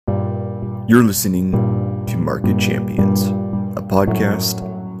You're listening to Market Champions, a podcast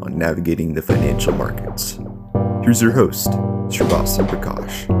on navigating the financial markets. Here's your host, Srivastava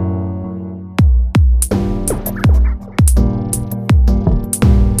Prakash.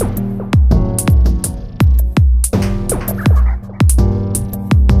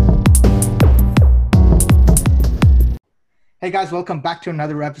 Hey guys, welcome back to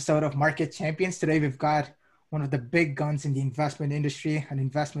another episode of Market Champions. Today we've got one of the big guns in the investment industry, an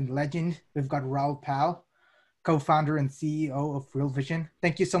investment legend. We've got Raoul Pal, co-founder and CEO of Real Vision.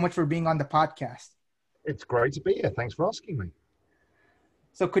 Thank you so much for being on the podcast. It's great to be here. Thanks for asking me.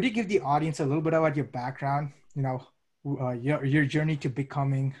 So could you give the audience a little bit about your background, your journey to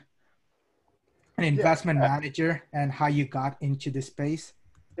becoming an investment manager and how you got into this space?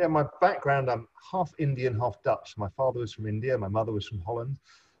 Yeah, my background, I'm half Indian, half Dutch. My father was from India. My mother was from Holland.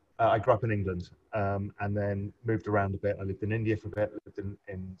 I grew up in England and then moved around a bit. I lived in India for a bit, lived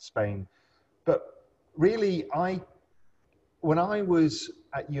in Spain. But really, when I was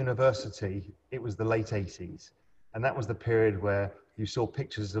at university, it was the late 80s. And that was the period where you saw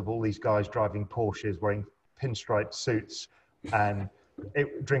pictures of all these guys driving Porsches, wearing pinstripe suits and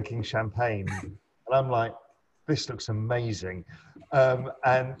drinking champagne. And I'm like, this looks amazing.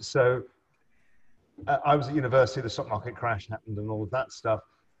 And so I was at university, the stock market crash happened and all of that stuff.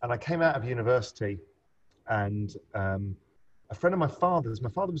 And I came out of university and a friend of my father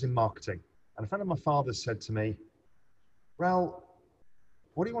was in marketing. And a friend of my father's said to me, Raoul,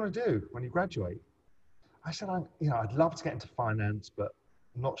 what do you want to do when you graduate? I said, I'd love to get into finance, but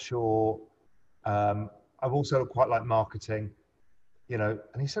I'm not sure. I've also quite like marketing, and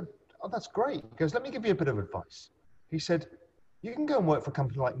he said, oh, that's great. He goes, let me give you a bit of advice. He said, you can go and work for a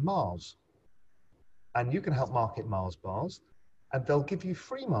company like Mars and you can help market Mars bars and they'll give you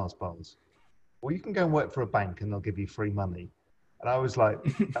free Mars bars. Or you can go and work for a bank and they'll give you free money. And I was like,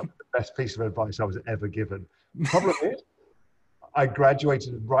 that was the best piece of advice I was ever given. Problem is, I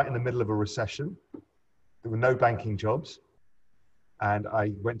graduated right in the middle of a recession. There were no banking jobs. And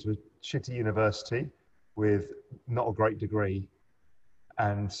I went to a shitty university with not a great degree.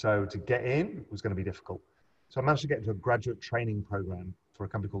 And so to get in was going to be difficult. So I managed to get into a graduate training program for a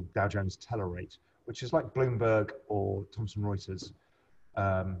company called Dow Jones Telerate, which is like Bloomberg or Thomson Reuters.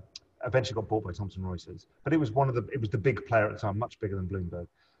 Eventually got bought by Thomson Reuters, but it was the big player at the time, much bigger than Bloomberg.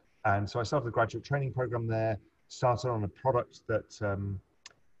 And so I started the graduate training program there, started on a product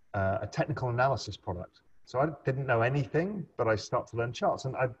a technical analysis product. So I didn't know anything, but I started to learn charts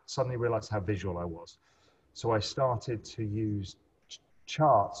and I suddenly realized how visual I was. So I started to use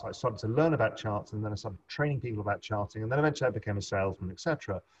charts. I started to learn about charts and then I started training people about charting and then eventually I became a salesman,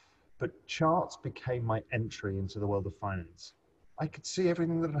 etc. But charts became my entry into the world of finance. I could see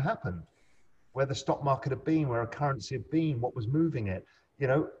everything that had happened, where the stock market had been, where a currency had been, what was moving it.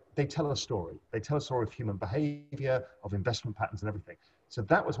 They tell a story. They tell a story of human behavior, of investment patterns and everything. So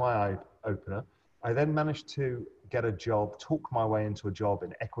that was my eye opener. I then managed to get a job, talk my way into a job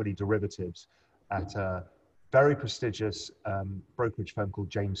in equity derivatives at a very prestigious brokerage firm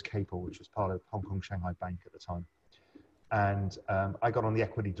called James Capel, which was part of Hong Kong Shanghai Bank at the time. And I got on the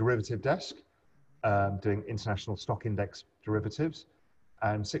equity derivative desk, doing international stock index derivatives.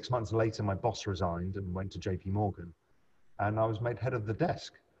 And 6 months later, my boss resigned and went to JP Morgan. And I was made head of the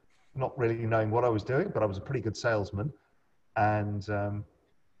desk, not really knowing what I was doing, but I was a pretty good salesman. And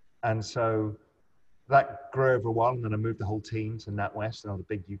so that grew over a while. And then I moved the whole team to NatWest, another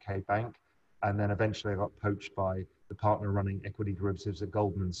big UK bank. And then eventually I got poached by the partner running equity derivatives at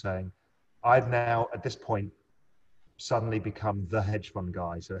Goldman saying, I've now, at this point, suddenly become the hedge fund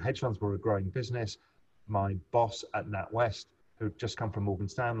guy. So hedge funds were a growing business. My boss at NatWest, who'd just come from Morgan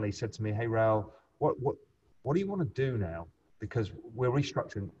Stanley, said to me, hey, Raoul, what do you want to do now? Because we're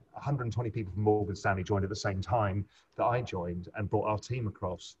restructuring. 120 people from Morgan Stanley joined at the same time that I joined and brought our team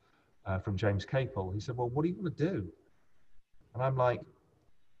across from James Capel. He said, well, what do you want to do? And I'm like,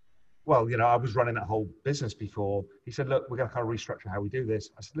 well, I was running that whole business before. He said, look, we're going to kind of restructure how we do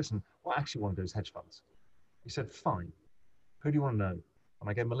this. I said, listen, what I actually want to do is hedge funds. He said, fine. Who do you want to know? And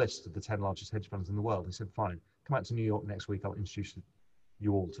I gave him a list of the 10 largest hedge funds in the world. He said, fine, come out to New York next week. I'll introduce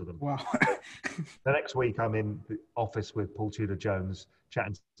you all to them. Wow. The next week, I'm in the office with Paul Tudor Jones,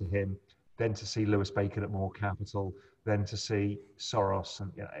 chatting to him, then to see Lewis Bacon at Moore Capital, then to see Soros.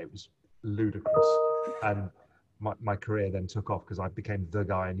 And it was ludicrous. And my career then took off because I became the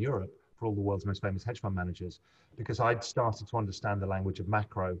guy in Europe for all the world's most famous hedge fund managers, because I'd started to understand the language of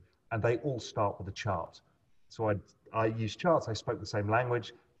macro, and they all start with a chart. So I used charts. I spoke the same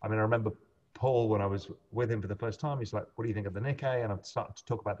language. I mean, I remember Paul, when I was with him for the first time, he's like, what do you think of the Nikkei? And I started to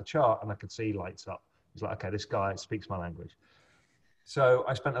talk about the chart and I could see lights up. He's like, okay, this guy speaks my language. So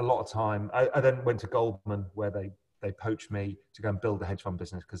I spent a lot of time. I then went to Goldman, where they poached me to go and build a hedge fund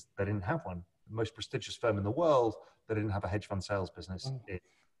business because they didn't have one. The most prestigious firm in the world, they didn't have a hedge fund sales business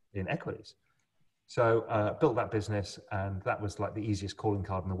in equities. So built that business, and that was like the easiest calling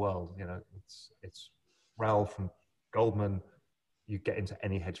card in the world. You know, it's Raoul from Goldman. You get into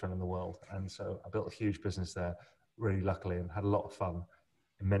any hedge fund in the world, and so I built a huge business there, really luckily, and had a lot of fun.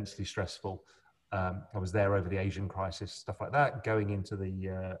 Immensely stressful. I was there over the Asian crisis, stuff like that, going into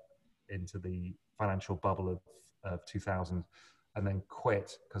the financial bubble of 2000, and then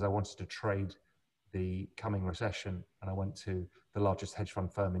quit because I wanted to trade the coming recession. And I went to the largest hedge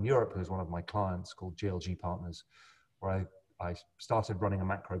fund firm in Europe, who was one of my clients, called GLG Partners, where I started running a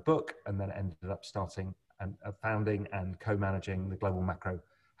macro book, and then ended up starting and founding and co-managing the global macro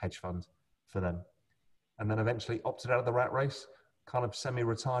hedge fund for them. And then eventually opted out of the rat race, kind of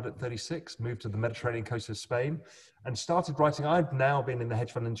semi-retired at 36, moved to the Mediterranean coast of Spain, and started writing. I'd now been in the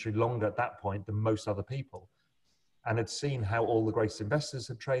hedge fund industry longer at that point than most other people, and had seen how all the greatest investors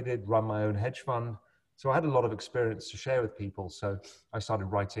had traded, run my own hedge fund. So I had a lot of experience to share with people. So I started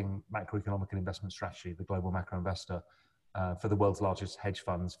writing Macroeconomic and Investment Strategy, the Global Macro Investor, for the world's largest hedge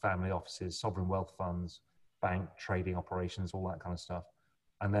funds, family offices, sovereign wealth funds, bank trading operations, all that kind of stuff.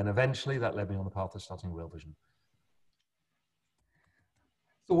 And then eventually that led me on the path of starting Real Vision.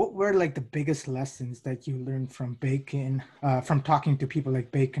 So what were like the biggest lessons that you learned from Bacon, from talking to people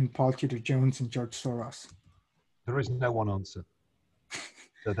like Bacon, Paul Tudor Jones, and George Soros? There is no one answer.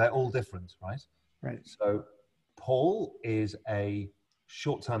 So they're all different, right? Right. So Paul is a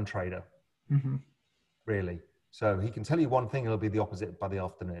short-term trader, really. So he can tell you one thing, it'll be the opposite by the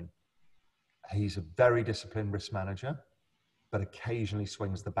afternoon. He's a very disciplined risk manager, but occasionally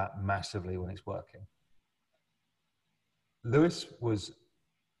swings the bat massively when it's working. Lewis was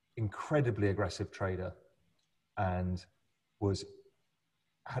incredibly aggressive trader and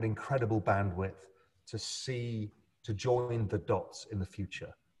had incredible bandwidth to join the dots in the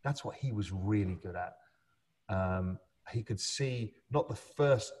future. That's what he was really good at. He could see not the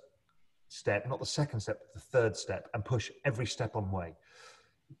first step, not the second step, but the third step, and push every step on way.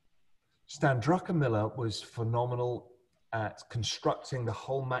 Stan Druckenmiller was phenomenal at constructing the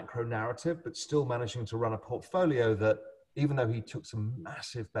whole macro narrative, but still managing to run a portfolio that, even though he took some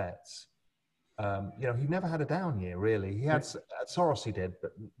massive bets, he never had a down year, really. He had, at Soros he did,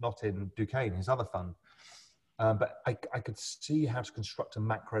 but not in Duquesne, his other fund. But I could see how to construct a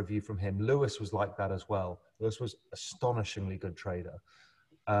macro view from him. Lewis was like that as well. Lewis was astonishingly good trader.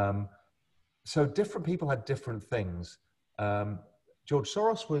 So different people had different things. George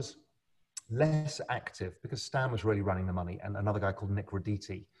Soros was less active because Stan was really running the money, and another guy called Nick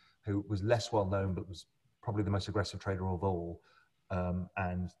Roditi, who was less well known, but was probably the most aggressive trader of all,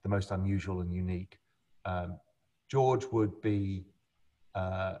 and the most unusual and unique. George would be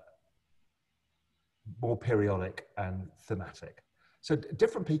more periodic and thematic. So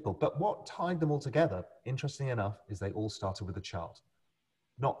different people, but what tied them all together, interestingly enough, is they all started with a chart.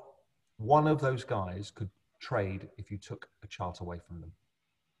 Not one of those guys could trade if you took a chart away from them,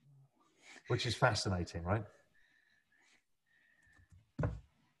 which is fascinating, right?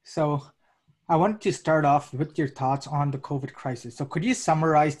 So I wanted to start off with your thoughts on the COVID crisis. So could you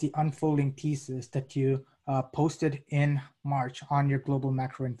summarize the unfolding thesis that you posted in March on your Global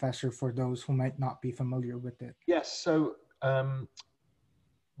Macro Investor for those who might not be familiar with it? Yes. So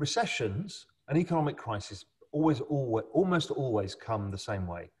recessions and economic crises almost always come the same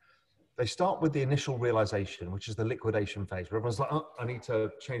way. They start with the initial realization, which is the liquidation phase, where everyone's like, oh, I need to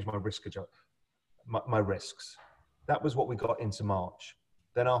change my my risks. That was what we got into March.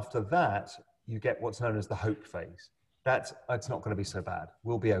 Then after that, you get what's known as the hope phase. It's not going to be so bad.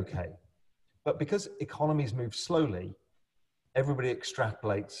 We'll be okay. But because economies move slowly, everybody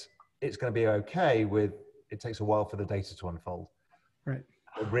extrapolates it's going to be okay it takes a while for the data to unfold. Right.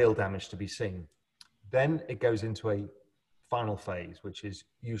 Real damage to be seen. Then it goes into a final phase, which is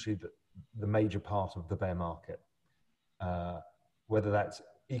usually the major part of the bear market, whether that's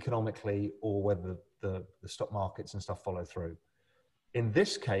economically or whether the stock markets and stuff follow through. In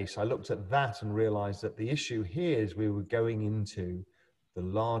this case, I looked at that and realized that the issue here is we were going into the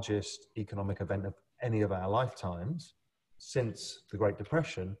largest economic event of any of our lifetimes since the Great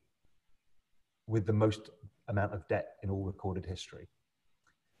Depression, with the most amount of debt in all recorded history.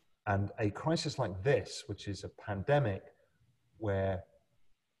 And a crisis like this, which is a pandemic where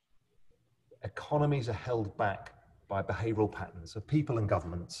economies are held back by behavioral patterns of people and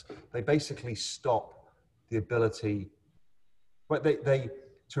governments, they basically stop the ability, but they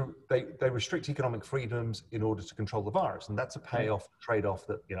restrict economic freedoms in order to control the virus. And that's a payoff, trade-off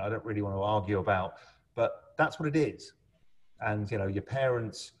that, I don't really want to argue about, but that's what it is. And, you know, your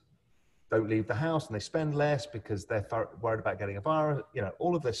parents don't leave the house and they spend less because they're worried about getting a virus. You know,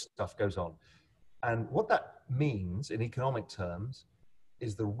 all of this stuff goes on. And what that means in economic terms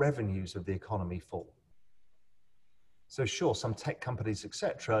is the revenues of the economy fall. So sure, some tech companies,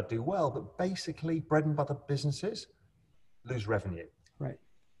 etc., do well, but basically bread and butter businesses lose revenue. Right.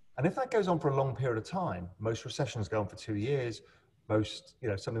 And if that goes on for a long period of time, most recessions go on for 2 years, most, you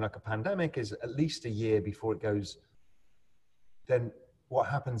know, something like a pandemic is at least a year before it goes, then what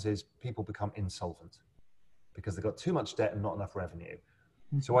happens is people become insolvent because they've got too much debt and not enough revenue.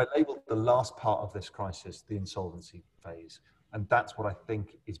 Mm-hmm. So I labeled the last part of this crisis the insolvency phase. And that's what I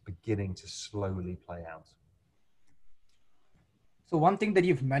think is beginning to slowly play out. So one thing that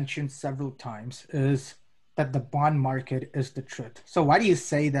you've mentioned several times is that the bond market is the truth. So why do you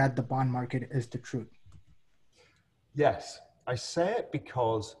say that the bond market is the truth? Yes, I say it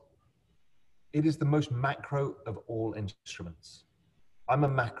because it is the most macro of all instruments. I'm a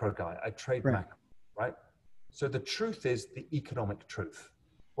macro guy. I trade macro, right? So the truth is the economic truth.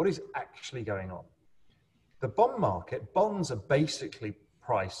 What is actually going on? The bond market, bonds are basically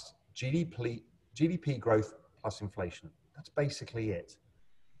priced GDP growth plus inflation. That's basically it.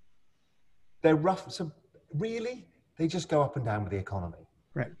 They're rough. So really, they just go up and down with the economy,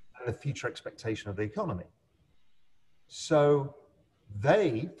 right? And the future expectation of the economy. So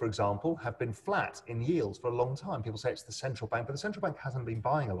they, for example, have been flat in yields for a long time. People say it's the central bank, but the central bank hasn't been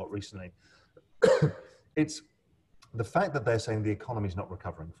buying a lot recently. It's the fact that they're saying the economy is not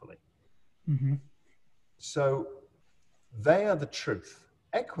recovering fully. Mm-hmm. So they are the truth.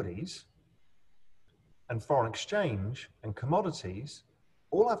 Equities and foreign exchange and commodities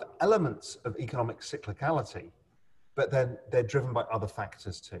all have elements of economic cyclicality, but then they're driven by other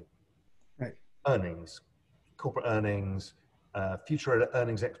factors too. Right. Earnings, corporate earnings, future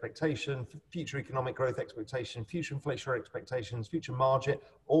earnings expectation, future economic growth expectation, future inflationary expectations, future margin,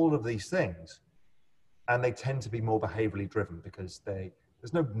 all of these things. And they tend to be more behaviorally driven because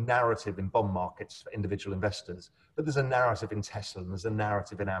there's no narrative in bond markets for individual investors, but there's a narrative in Tesla and there's a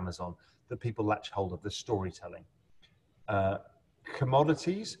narrative in Amazon that people latch hold of, the storytelling.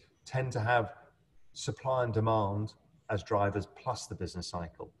 Commodities tend to have supply and demand as drivers plus the business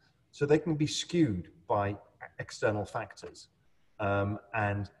cycle. So they can be skewed by external factors.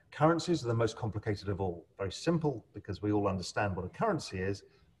 And currencies are the most complicated of all. Very simple because we all understand what a currency is.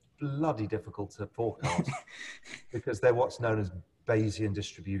 Bloody difficult to forecast because they're what's known as Bayesian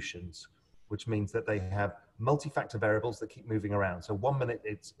distributions, which means that they have multi-factor variables that keep moving around. So one minute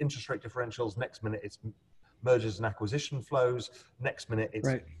it's interest rate differentials, next minute it's mergers and acquisition flows, next minute it's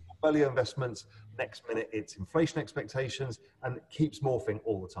portfolio investments, next minute it's inflation expectations, and it keeps morphing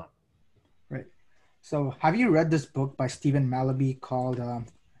all the time. Right. So have you read this book by Stephen Malaby called,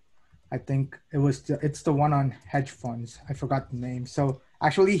 I think it's the one on hedge funds. I forgot the name. So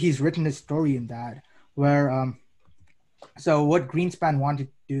actually he's written a story in that where, so what Greenspan wanted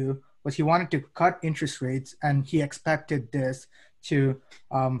to do was he wanted to cut interest rates and he expected this to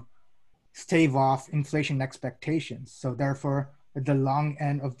stave off inflation expectations. So therefore, the long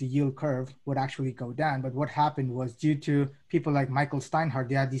end of the yield curve would actually go down. But what happened was due to people like Michael Steinhardt,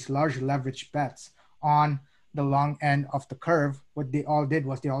 they had these large leverage bets on the long end of the curve. What they all did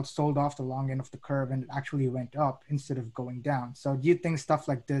was they all sold off the long end of the curve and it actually went up instead of going down. So do you think stuff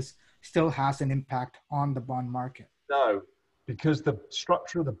like this still has an impact on the bond market? No, because the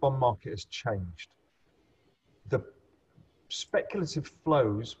structure of the bond market has changed. The speculative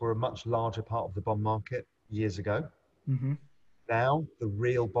flows were a much larger part of the bond market years ago. Mm-hmm. Now, the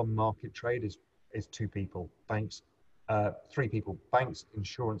real bond market trade is two people, banks, three people, banks,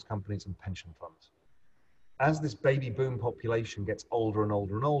 insurance companies, and pension funds. As this baby boom population gets older and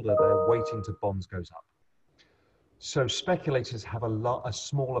older and older, their weighting to bonds goes up. So speculators have a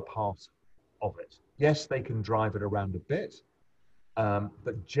smaller part of it. Yes, they can drive it around a bit,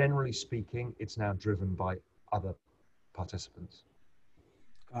 but generally speaking, it's now driven by other participants.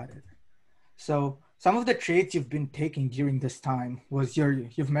 Got it. So some of the trades you've been taking during this time was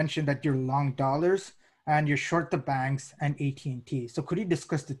you've mentioned that you're long dollars and you're short the banks and AT&T. So could you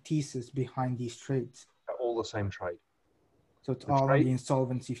discuss the thesis behind these trades? They're all the same trade. So it's all in the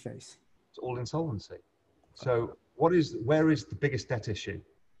insolvency phase. It's all insolvency. So where is the biggest debt issue?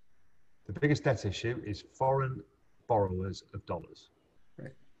 The biggest debt issue is foreign borrowers of dollars.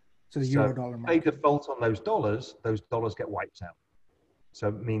 Right. So the euro dollar market. If they default on those dollars get wiped out. So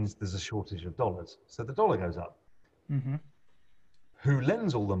it means there's a shortage of dollars. So the dollar goes up. Mm-hmm. Who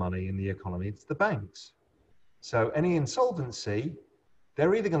lends all the money in the economy? It's the banks. So any insolvency,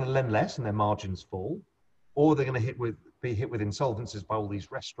 they're either going to lend less and their margins fall, or they're going to be hit with insolvencies by all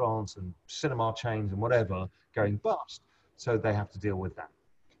these restaurants and cinema chains and whatever going bust. So they have to deal with that.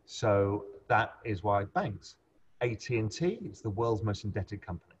 So that is why banks, AT&T is the world's most indebted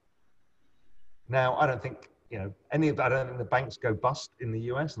company. Now, I don't think, I don't think the banks go bust in the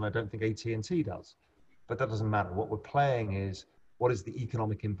US, and I don't think AT&T does. But that doesn't matter. What we're playing is, what is the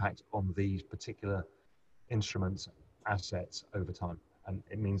economic impact on these particular instruments, assets over time? And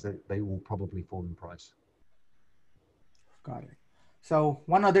it means that they will probably fall in price. Got it. So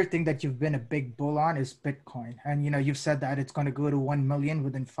one other thing that you've been a big bull on is Bitcoin. And, you've said that it's going to go to 1 million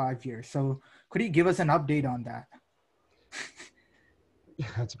within 5 years. So could you give us an update on that? Yeah,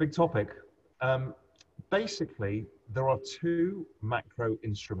 it's a big topic. Basically, there are two macro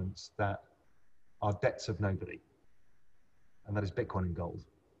instruments that are debts of nobody, and that is Bitcoin and gold.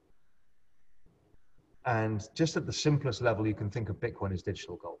 And just at the simplest level, you can think of Bitcoin as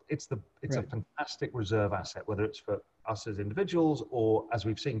digital gold. It's right. A fantastic reserve asset, whether it's for us as individuals or, as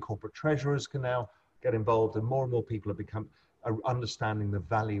we've seen, corporate treasurers can now get involved, and more people are understanding the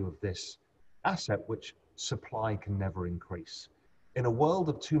value of this asset, which supply can never increase. In a world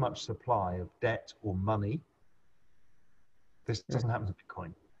of too much supply of debt or money, this doesn't happen to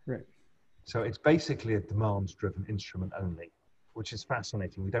Bitcoin. Right. So it's basically a demand-driven instrument only, which is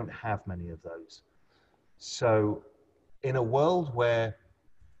fascinating. We don't have many of those. So in a world where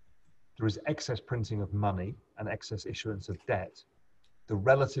there is excess printing of money and excess issuance of debt, the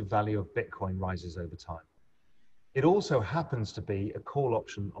relative value of Bitcoin rises over time. It also happens to be a call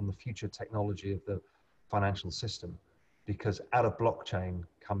option on the future technology of the financial system, because out of blockchain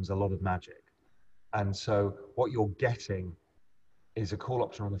comes a lot of magic. And so what you're getting is a call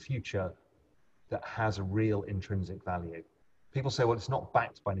option on the future that has a real intrinsic value. People say, well, it's not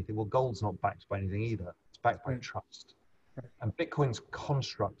backed by anything. Well, gold's not backed by anything either. It's backed by trust. Right. And Bitcoin's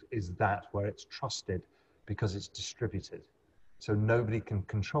construct is that, where it's trusted because it's distributed. So nobody can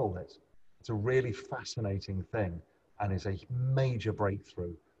control it. It's a really fascinating thing, and is a major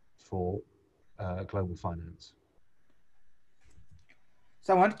breakthrough for global finance.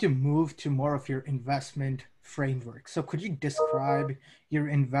 So I wanted to move to more of your investment framework. So could you describe your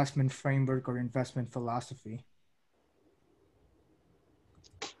investment framework or investment philosophy?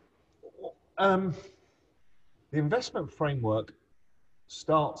 The investment framework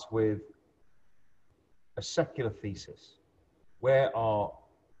starts with a secular thesis. Where are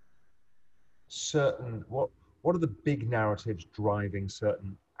certain, what are the big narratives driving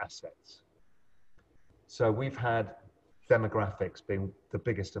certain assets? So we've had demographics being the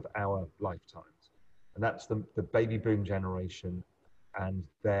biggest of our lifetimes, and that's the baby boom generation and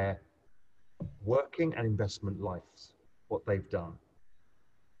their working and investment lives, what they've done.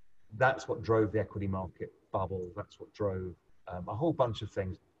 That's what drove the equity market bubble. That's what drove a whole bunch of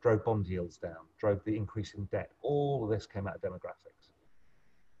things, drove bond yields down, drove the increase in debt. All of this came out of demographics.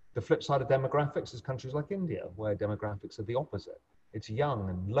 The flip side of demographics is countries like India, where demographics are the opposite. It's young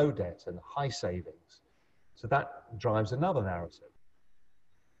and low debt and high savings. So that drives another narrative.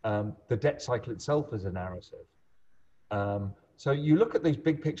 The debt cycle itself is a narrative. So you look at these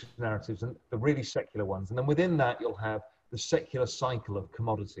big picture narratives, and the really secular ones, and then within that you'll have the secular cycle of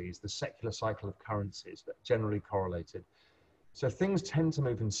commodities, the secular cycle of currencies that generally correlated. So things tend to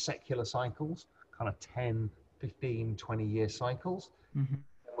move in secular cycles, kind of 10, 15, 20-year cycles. Mm-hmm.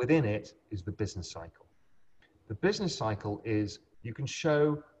 Within it is the business cycle. The business cycle is, you can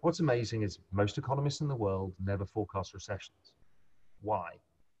show, what's amazing is most economists in the world never forecast recessions. Why?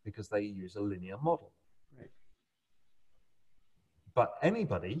 Because they use a linear model. Right. But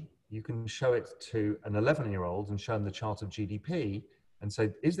anybody, you can show it to an 11-year-old and show them the chart of GDP and say,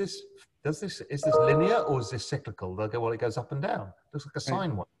 is this linear or is this cyclical? They'll go, well, it goes up and down. Looks like a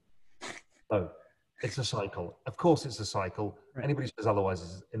sine wave. No, it's a cycle. Of course it's a cycle. Right. Anybody who says otherwise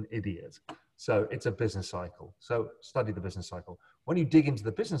is an idiot. So it's a business cycle. So study the business cycle. When you dig into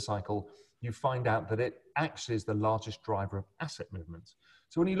the business cycle, you find out that it actually is the largest driver of asset movements.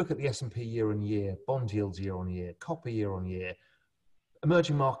 So when you look at the S&P year on year, bond yields year on year, copper year on year,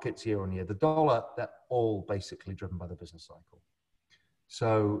 emerging markets year on year, the dollar, they're all basically driven by the business cycle.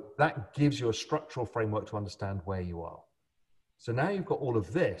 So that gives you a structural framework to understand where you are. So now you've got all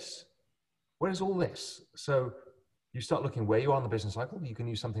of this. Where's all this? So you start looking where you are in the business cycle. You can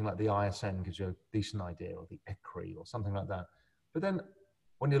use something like the ISN, gives you a decent idea, or the ECRI or something like that. But then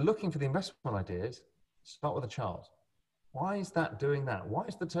when you're looking for the investment ideas, start with a chart. Why is that doing that? Why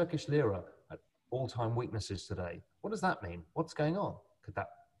is the Turkish lira at all-time weaknesses today? What does that mean? What's going on? Could that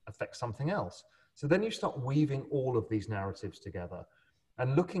affect something else? So then you start weaving all of these narratives together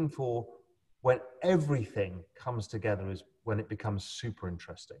and looking for when everything comes together is when it becomes super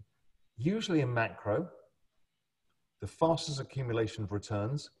interesting. Usually in macro, the fastest accumulation of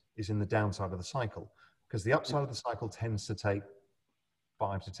returns is in the downside of the cycle, because the upside of the cycle tends to take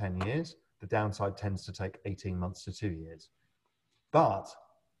 5 to 10 years. The downside tends to take 18 months to 2 years. But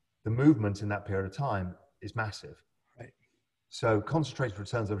the movement in that period of time is massive. Right. So concentrated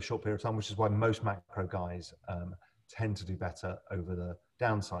returns over a short period of time, which is why most macro guys tend to do better over the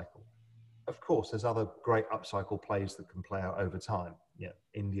down cycle. Of course, there's other great upcycle plays that can play out over time. Yeah,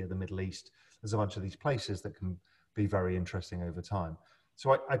 India, the Middle East, there's a bunch of these places that can be very interesting over time.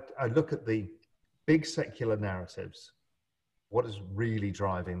 So I look at the big secular narratives. What is really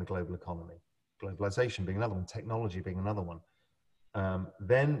driving the global economy? Globalization being another one, technology being another one.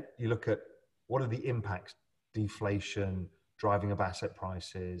 Then you look at what are the impacts, deflation, driving of asset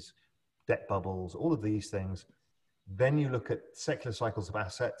prices, debt bubbles, all of these things. Then you look at secular cycles of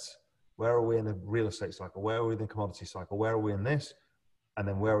assets. Where are we in the real estate cycle? Where are we in the commodity cycle? Where are we in this? And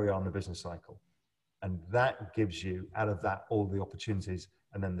then where are we on the business cycle? And that gives you, out of that, all the opportunities.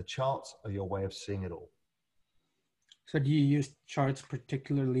 And then the charts are your way of seeing it all. So do you use charts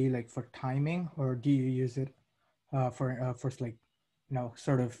particularly like for timing, or do you use it for like, you know,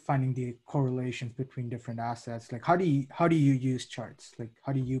 sort of finding the correlations between different assets? Like how do you use charts? Like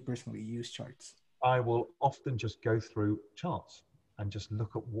how do you personally use charts? I will often just go through charts and just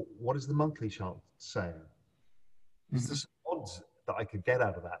look at what is the monthly chart saying? Is there some odds that I could get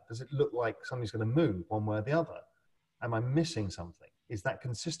out of that? Does it look like something's going to move one way or the other? Am I missing something? Is that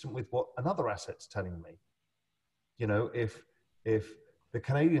consistent with what another asset's telling me? You know, if the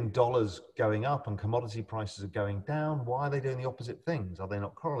Canadian dollar's going up and commodity prices are going down, why are they doing the opposite things? Are they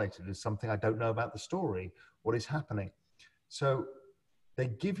not correlated? Is something I don't know about the story? What is happening? So they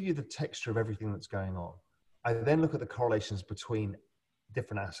give you the texture of everything that's going on. I then look at the correlations between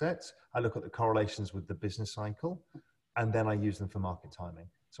different assets. I look at the correlations with the business cycle, and then I use them for market timing.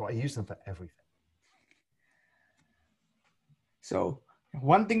 So I use them for everything. So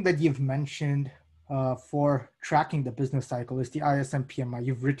one thing that you've mentioned for tracking the business cycle is the ISM PMI.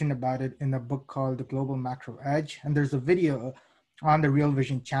 You've written about it in a book called The Global Macro Edge, and there's a video on the Real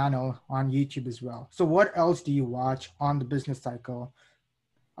Vision channel on YouTube as well. So what else do you watch on the business cycle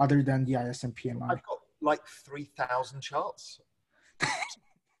other than the ISM PMI? I've got like 3,000 charts.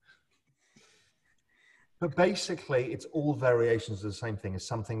 But basically, it's all variations of the same thing. Is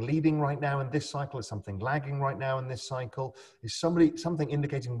something leading right now in this cycle? Is something lagging right now in this cycle? Is something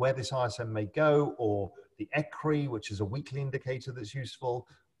indicating where this ISM may go? Or the ECRI, which is a weekly indicator that's useful?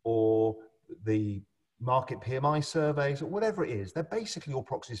 Or the market PMI surveys? Or whatever it is. They're basically all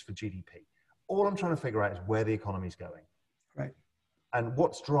proxies for GDP. All I'm trying to figure out is where the economy is going. Right. And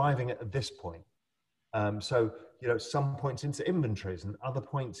what's driving it at this point. So, you know, some points into inventories and other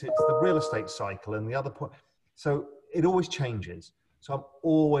points it's the real estate cycle and the other point. So it always changes. So I'm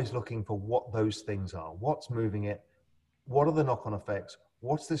always looking for what those things are. What's moving it? What are the knock-on effects?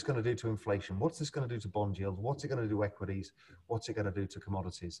 What's this going to do to inflation? What's this going to do to bond yields? What's it going to do to equities? What's it going to do to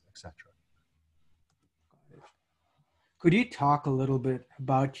commodities, etc.? Could you talk a little bit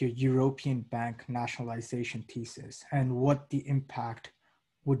about your European bank nationalization thesis and what the impact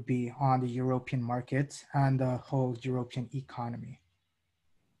would be on the European markets and the whole European economy?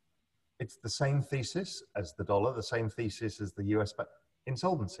 It's the same thesis as the dollar, the same thesis as the US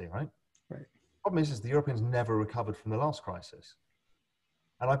insolvency, right? Right. Problem is the Europeans never recovered from the last crisis.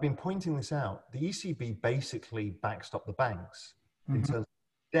 And I've been pointing this out. The ECB basically backstopped the banks in terms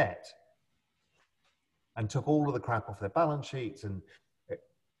of debt and took all of the crap off their balance sheets and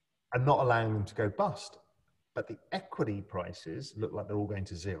not allowing them to go bust. But the equity prices look like they're all going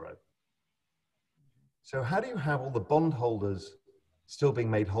to zero. So how do you have all the bondholders still being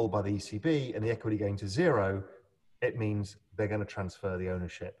made whole by the ECB and the equity going to zero? It means they're going to transfer the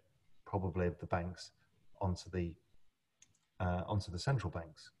ownership, probably of the banks, onto the central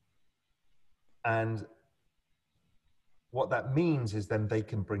banks. And what that means is then they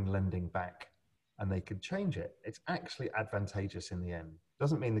can bring lending back and they can change it. It's actually advantageous in the end.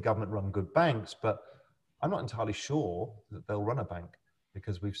 Doesn't mean the government run good banks, but I'm not entirely sure that they'll run a bank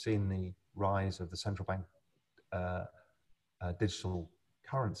because we've seen the rise of the central bank digital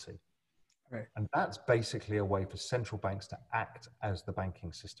currency. Right. And that's basically a way for central banks to act as the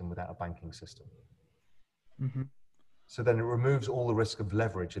banking system without a banking system. So then it removes all the risk of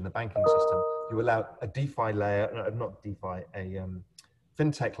leverage in the banking system. You allow a DeFi layer, not DeFi, a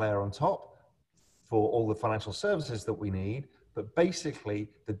fintech layer on top for all the financial services that we need. But basically,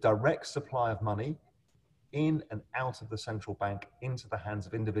 the direct supply of money in and out of the central bank into the hands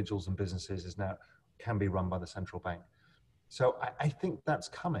of individuals and businesses can be run by the central bank. So I think that's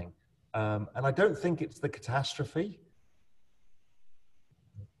coming. And I don't think it's the catastrophe.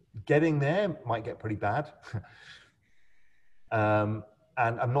 Getting there might get pretty bad. And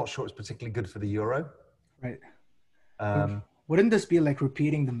I'm not sure it's particularly good for the euro. Right. Um, Wouldn't this be like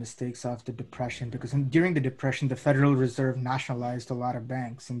repeating the mistakes of the Depression? Because during the Depression, the Federal Reserve nationalized a lot of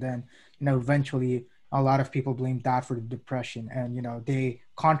banks, and then eventually a lot of people blamed that for the Depression, and they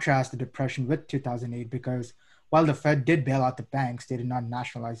contrast the Depression with 2008 because while the Fed did bail out the banks, they did not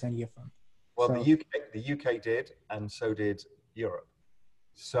nationalize any of them. well, So the UK did, and so did Europe.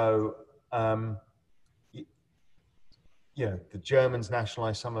 So, y- the Germans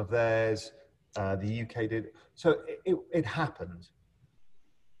nationalized some of theirs. The UK did. So it happened.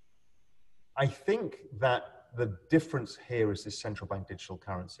 I think that the difference here is this central bank digital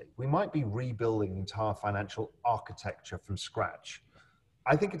currency. We might be rebuilding the entire financial architecture from scratch.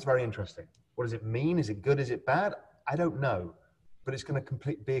 I think it's very interesting. What does it mean? Is it good? Is it bad? I don't know. But it's going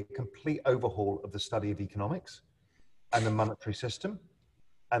to be a complete overhaul of the study of economics and the monetary system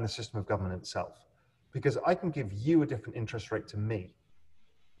and the system of government itself. Because I can give you a different interest rate to me.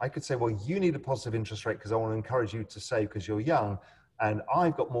 I could say, well, you need a positive interest rate because I want to encourage you to save because you're young, and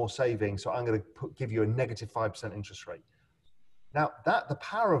I've got more savings, so I'm going to give you a negative 5% interest rate. Now, the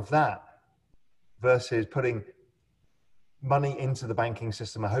power of that versus putting money into the banking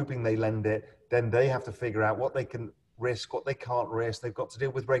system and hoping they lend it, then they have to figure out what they can risk, what they can't risk. They've got to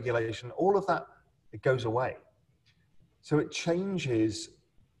deal with regulation. All of that, it goes away. So it changes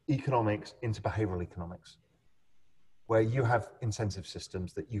economics into behavioral economics, where you have incentive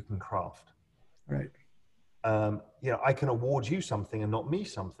systems that you can craft. right. I can award you something and not me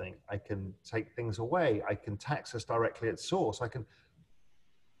something. I can take things away. I can tax us directly at source.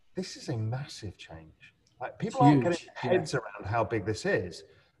 This is a massive change. Like, people aren't getting Huge. their heads around how big this is.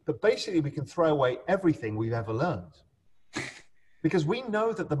 But basically, we can throw away everything we've ever learned. Because we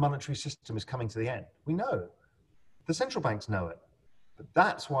know that the monetary system is coming to the end. We know. The central banks know it. But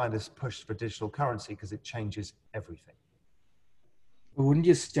that's why this push for digital currency, because it changes everything. Wouldn't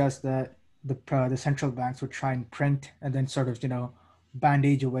you suggest that the central banks would try and print and then sort of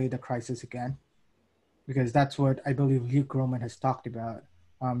bandage away the crisis again? Because that's what I believe Luke Gromen has talked about.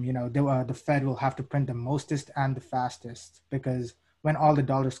 The Fed will have to print the mostest and the fastest because when all the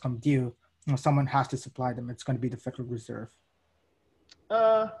dollars come due, someone has to supply them. It's going to be the Federal Reserve.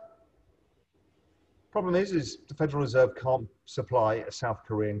 Problem is the Federal Reserve can't supply a South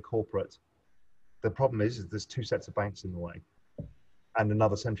Korean corporate. The problem is there's two sets of banks in the way and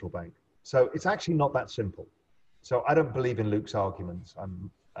another central bank. So it's actually not that simple. So I don't believe in Luke's arguments.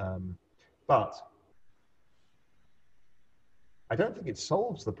 But I don't think it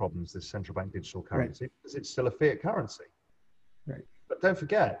solves the problems, this central bank digital currency, right, because it's still a fiat currency. Right. But don't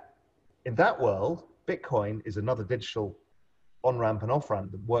forget, in that world, Bitcoin is another digital on-ramp and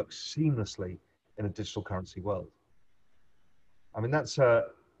off-ramp that works seamlessly in a digital currency world. I mean, that's,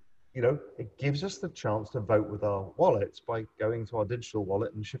 it gives us the chance to vote with our wallets by going to our digital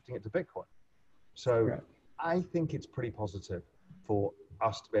wallet and shifting it to Bitcoin. So right, I think it's pretty positive for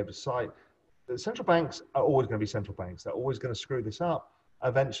us to be able to cite. The central banks are always going to be central banks. They're always going to screw this up.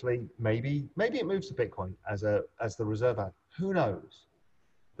 Eventually, maybe it moves to Bitcoin as the reserve act. Who knows?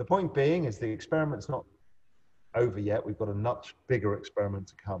 The point being is the experiment's not over yet. We've got a much bigger experiment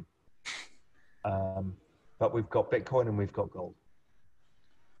to come. But we've got Bitcoin and we've got gold.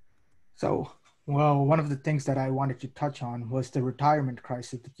 So, well, one of the things that I wanted to touch on was the retirement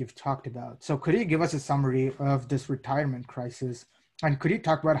crisis that you've talked about. So could you give us a summary of this retirement crisis? And could you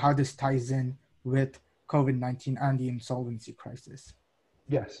talk about how this ties in with COVID-19 and the insolvency crisis?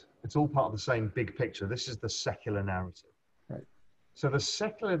 Yes, it's all part of the same big picture. This is the secular narrative. Right. So the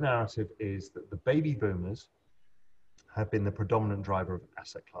secular narrative is that the baby boomers have been the predominant driver of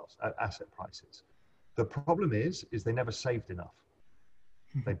asset prices. The problem is they never saved enough.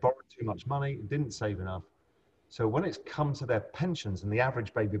 They borrowed too much money, didn't save enough. So when it's come to their pensions, and the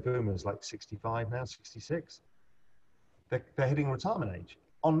average baby boomer is like 65 now, 66, they're hitting retirement age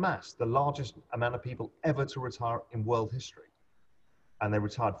en masse, the largest amount of people ever to retire in world history. And they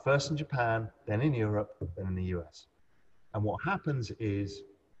retired first in Japan, then in Europe, then in the US. And what happens is,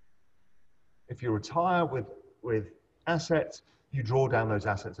 if you retire with assets, you draw down those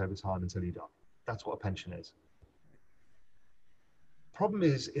assets over time until you die. That's what a pension is. Problem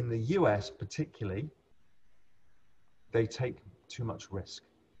is, in the US particularly, they take too much risk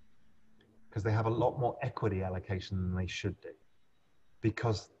because they have a lot more equity allocation than they should do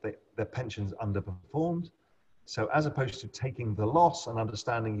because their pensions underperformed. So as opposed to taking the loss and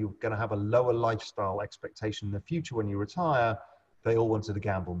understanding you're going to have a lower lifestyle expectation in the future when you retire, they all wanted to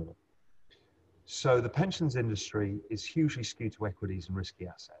gamble more. So the pensions industry is hugely skewed to equities and risky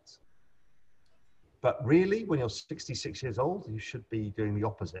assets. But really, when you're 66 years old, you should be doing the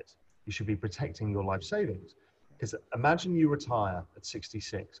opposite. You should be protecting your life savings. Because imagine you retire at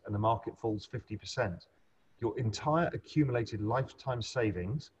 66 and the market falls 50%. your entire accumulated lifetime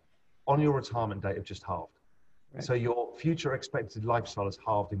savings on your retirement date have just halved. Right. So your future expected lifestyle is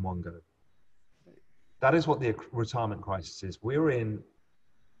halved in one go. That is what the retirement crisis is. We're in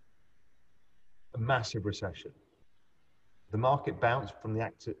a massive recession. The market bounced from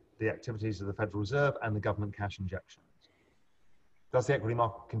the activities of the Federal Reserve and the government cash injections. Does the equity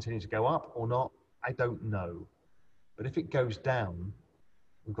market continue to go up or not? I don't know. But if it goes down,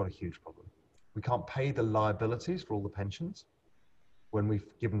 we've got a huge problem. We can't pay the liabilities for all the pensions when we've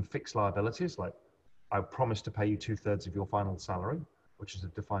given fixed liabilities, like I promise to pay you 2/3 of your final salary, which is a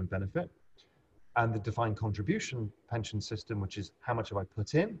defined benefit. And the defined contribution pension system, which is how much have I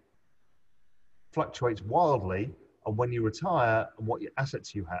put in, fluctuates wildly on when you retire and what your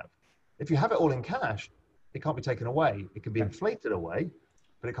assets you have. If you have it all in cash, it can't be taken away. It can be inflated away,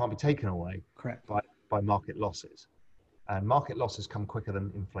 but it can't be taken away. Correct. By market losses. And market losses come quicker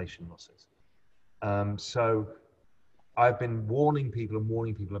than inflation losses. So I've been warning people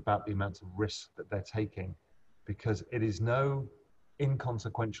about the amounts of risk that they're taking, because it is no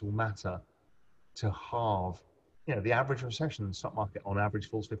inconsequential matter to halve, the average recession in the stock market on average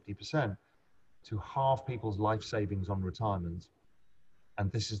falls 50%, to halve people's life savings on retirement.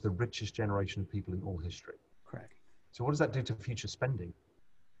 And this is the richest generation of people in all history. Correct. So what does that do to future spending?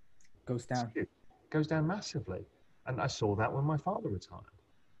 Goes down. It goes down massively. And I saw that when my father retired.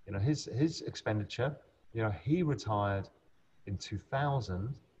 His expenditure, he retired in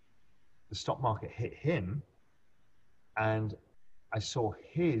 2000, the stock market hit him, and I saw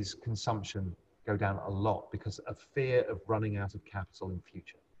his consumption go down a lot because of fear of running out of capital in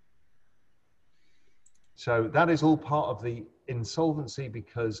future. So that is all part of the insolvency,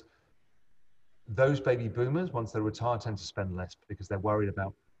 because those baby boomers, once they retire, tend to spend less because they're worried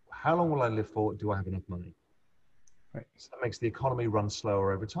about how long will I live for? Do I have enough money? Right. So that makes the economy run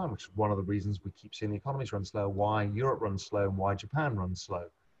slower over time, which is one of the reasons we keep seeing the economies run slow, why Europe runs slow and why Japan runs slow.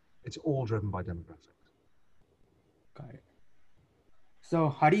 It's all driven by demographics. Got it. So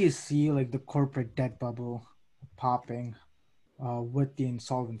how do you see the corporate debt bubble popping with the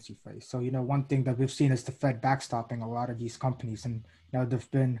insolvency phase? So, one thing that we've seen is the Fed backstopping a lot of these companies, and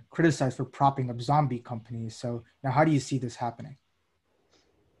they've been criticized for propping up zombie companies. So now how do you see this happening?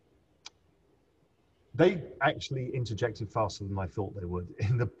 They actually interjected faster than I thought they would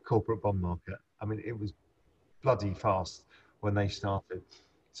in the corporate bond market. I mean, it was bloody fast when they started.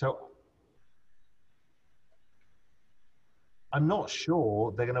 So I'm not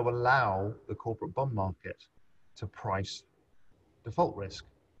sure they're going to allow the corporate bond market to price default risk.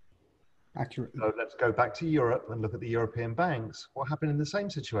 Accurate. So let's go back to Europe and look at the European banks. What happened in the same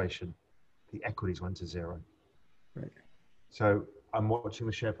situation? The equities went to zero. Right. So I'm watching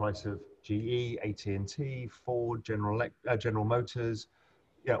the share price of GE, AT&T, Ford, General Motors.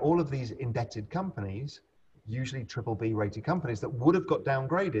 All of these indebted companies, usually BBB rated companies that would have got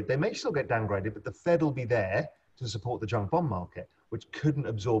downgraded. They may still get downgraded, but the Fed will be there to support the junk bond market, which couldn't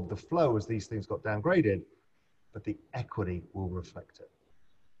absorb the flow as these things got downgraded, but the equity will reflect it.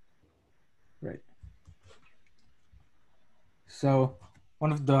 Right. So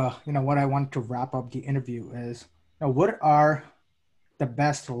one of the, what I want to wrap up the interview is, what are the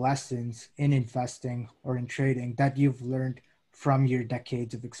best lessons in investing or in trading that you've learned from your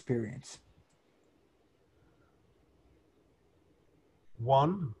decades of experience?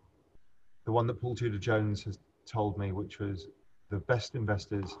 One, the one that Paul Tudor Jones has told me, which was the best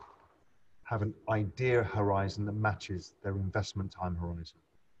investors have an idea horizon that matches their investment time horizon.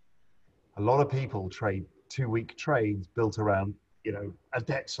 A lot of people trade 2-week trades built around, a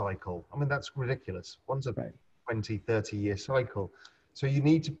debt cycle. I mean, that's ridiculous. One's a 20, 30-year cycle. So you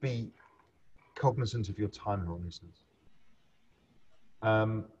need to be cognizant of your time horizons.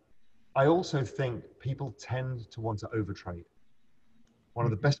 I also think people tend to want to overtrade. One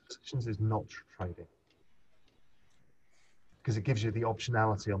of the best positions is not trading, because it gives you the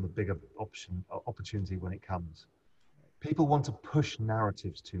optionality on the bigger opportunity when it comes. People want to push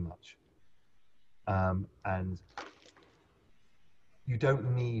narratives too much. And you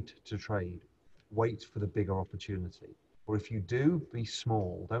don't need to trade. Wait for the bigger opportunity. Or if you do, be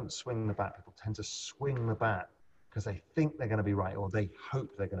small. Don't swing the bat. People tend to swing the bat because they think they're going to be right, or they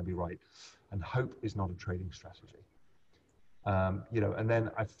hope they're going to be right. And hope is not a trading strategy. And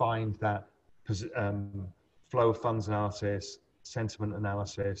then I find that flow of funds analysis, sentiment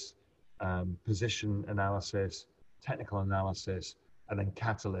analysis, position analysis, technical analysis, and then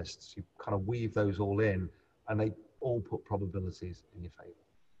catalysts, you kind of weave those all in, and they all put probabilities in your favor.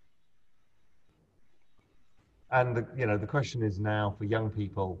 And the question is now for young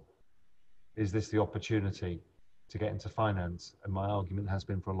people, is this the opportunity to get into finance? And my argument has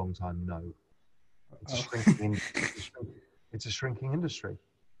been for a long time, no. It's a shrinking. It's a shrinking industry.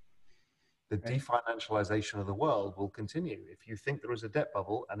 The definancialization of the world will continue. If you think there is a debt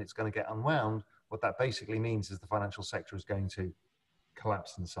bubble and it's going to get unwound, what that basically means is the financial sector is going to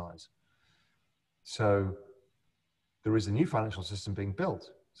collapse in size. So there is a new financial system being built.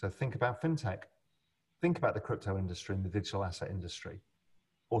 So think about fintech, think about the crypto industry and the digital asset industry,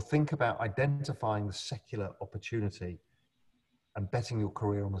 or think about identifying the secular opportunity and betting your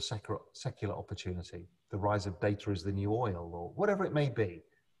career on the secular opportunity. The rise of data is the new oil, or whatever it may be.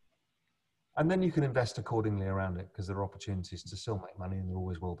 And then you can invest accordingly around it, because there are opportunities to still make money, and there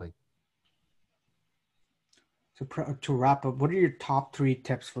always will be. So to wrap up, what are your top 3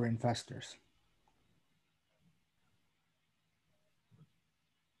 tips for investors?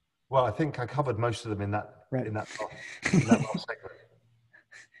 Well, I think I covered most of them in that last segment.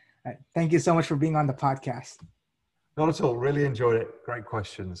 Right. Thank you so much for being on the podcast. Not at all. Really enjoyed it. Great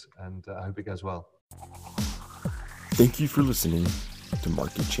questions, and I hope it goes well. Thank you for listening to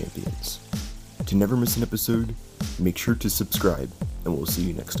Market Champions. To never miss an episode, make sure to subscribe, and we'll see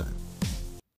you next time.